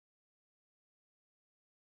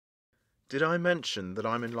Did I mention that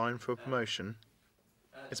I'm in line for a promotion?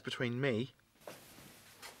 It's between me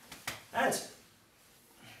Ed!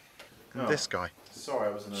 and this guy. Sorry,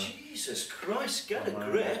 I wasn't. Jesus Christ, get a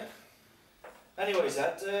grip! Anyways,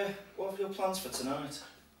 Ed, what are your plans for tonight?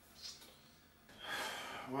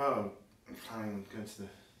 Well, I'm planning on going to the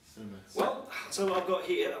cinemas. Well, so what I've got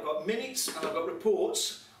here, I've got minutes and I've got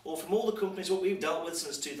reports, all from all the companies what we've dealt with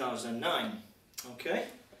since 2009. Okay?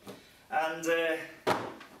 And,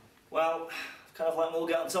 well, kind of like them all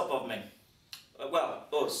get on top of me. Well,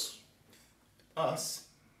 us. Us?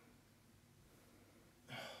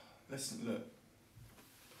 Listen, look.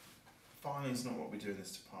 Filing's not what we do in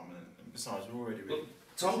this department, and besides, we're already really...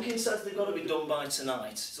 Tompkins says they've got to be done by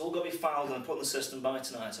tonight. It's all got to be filed and put in the system by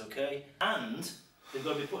tonight, okay? And they've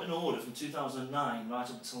got to be put in order from 2009 right up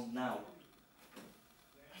until now.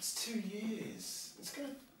 That's 2 years. It's going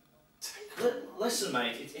to take... Listen,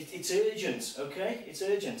 mate, it's urgent, okay? It's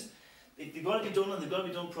urgent. They've got to be done and they've got to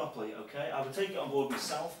be done properly, okay? I would take it on board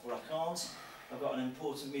myself, but I can't. I've got an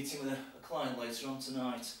important meeting with a client later on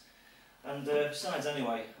tonight. And besides,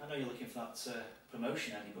 anyway, I know you're looking for that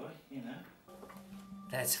promotion, Eddie boy, you know.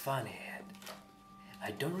 That's funny, Ed.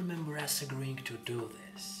 I don't remember us agreeing to do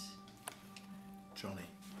this. Johnny,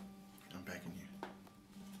 I'm begging you.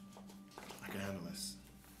 I can handle this.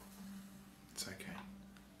 It's okay.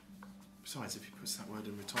 Besides, if he puts that word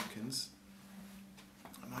in with Tompkins,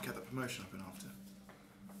 I might get the promotion I've been after.